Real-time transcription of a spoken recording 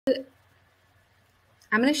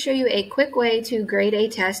I'm going to show you a quick way to grade a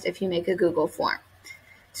test if you make a Google form.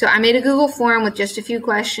 So I made a Google form with just a few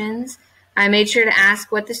questions. I made sure to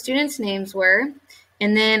ask what the students' names were.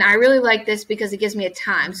 And then I really like this because it gives me a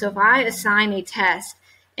time. So if I assign a test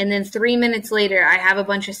and then 3 minutes later I have a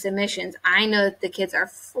bunch of submissions, I know that the kids are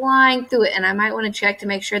flying through it and I might want to check to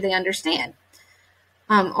make sure they understand.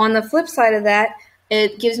 On the flip side of that,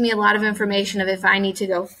 it gives me a lot of information of if I need to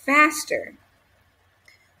go faster.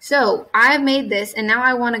 So I've made this and now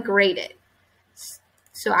I want to grade it.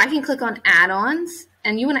 So I can click on add-ons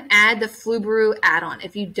and you want to add the Flubaroo add-on.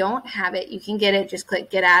 If you don't have it, you can get it. Just click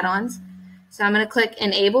get add-ons. So I'm going to click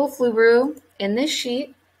enable Flubaroo in this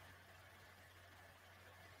sheet.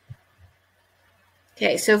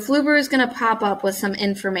 Okay, so Flubaroo is going to pop up with some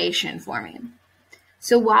information for me.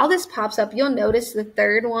 So while this pops up, you'll notice the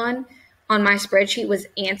third one on my spreadsheet was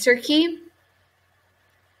answer key.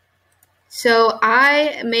 So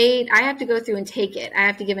I have to go through and take it. I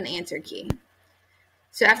have to give an answer key.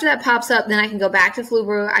 So after that pops up, then I can go back to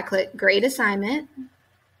Flubaroo. I click grade assignment.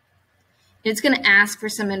 It's going to ask for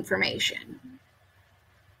some information.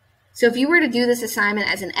 So if you were to do this assignment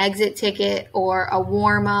as an exit ticket or a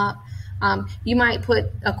warm-up, you might put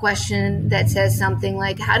a question that says something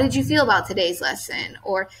like, how did you feel about today's lesson?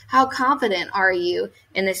 Or how confident are you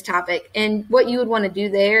in this topic? And what you would want to do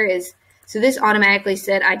there is, so this automatically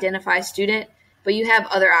said identify student, but you have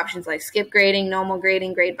other options like skip grading, normal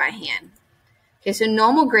grading, grade by hand. Okay, so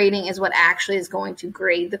normal grading is what actually is going to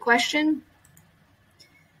grade the question.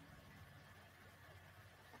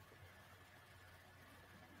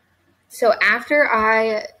 So after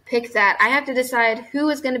I pick that, I have to decide who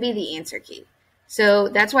is going to be the answer key. So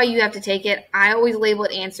that's why you have to take it. I always label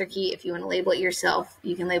it answer key. If you want to label it yourself,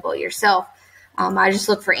 you can label it yourself. I just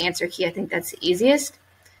look for answer key. I think that's the easiest.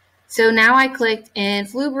 So now I clicked and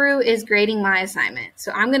Flubaroo is grading my assignment.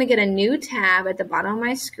 So I'm going to get a new tab at the bottom of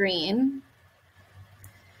my screen.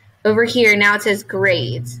 Over here, now it says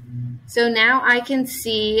grades. So now I can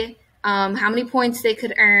see how many points they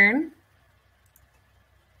could earn,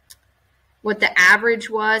 what the average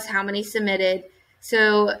was, how many submitted.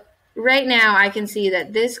 So right now I can see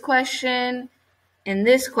that this question and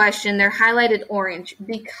this question, they're highlighted orange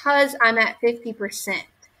because I'm at 50%.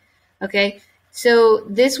 Okay, so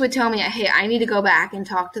this would tell me, hey, I need to go back and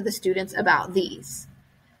talk to the students about these.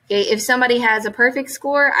 Okay, if somebody has a perfect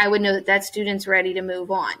score, I would know that that student's ready to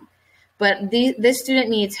move on. But this student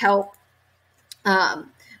needs help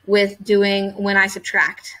with doing when I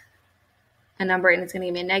subtract a number and it's going to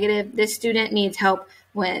give me a negative. This student needs help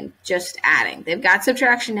when just adding. They've got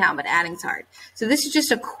subtraction now, but adding's hard. So this is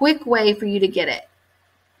just a quick way for you to get it.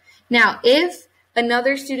 Now, if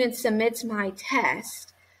another student submits my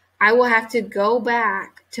test, I will have to go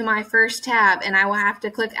back to my first tab and I will have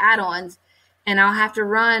to click add-ons and I'll have to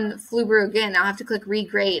run Flubaroo again. I'll have to click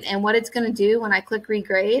regrade. And what it's going to do when I click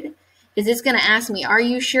regrade is it's going to ask me, are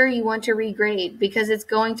you sure you want to regrade? Because it's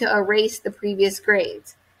going to erase the previous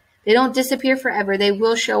grades. They don't disappear forever. They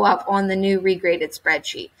will show up on the new regraded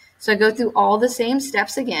spreadsheet. So I go through all the same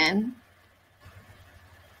steps again.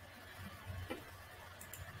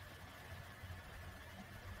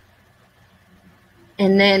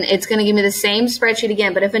 And then it's going to give me the same spreadsheet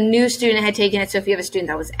again. But if a new student had taken it, so if you have a student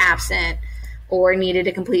that was absent or needed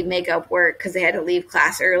to complete makeup work because they had to leave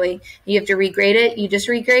class early, you have to regrade it. You just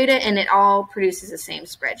regrade it and it all produces the same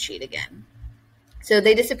spreadsheet again. So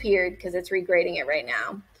they disappeared because it's regrading it right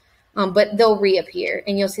now. But they'll reappear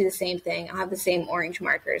and you'll see the same thing. I'll have the same orange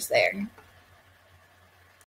markers there.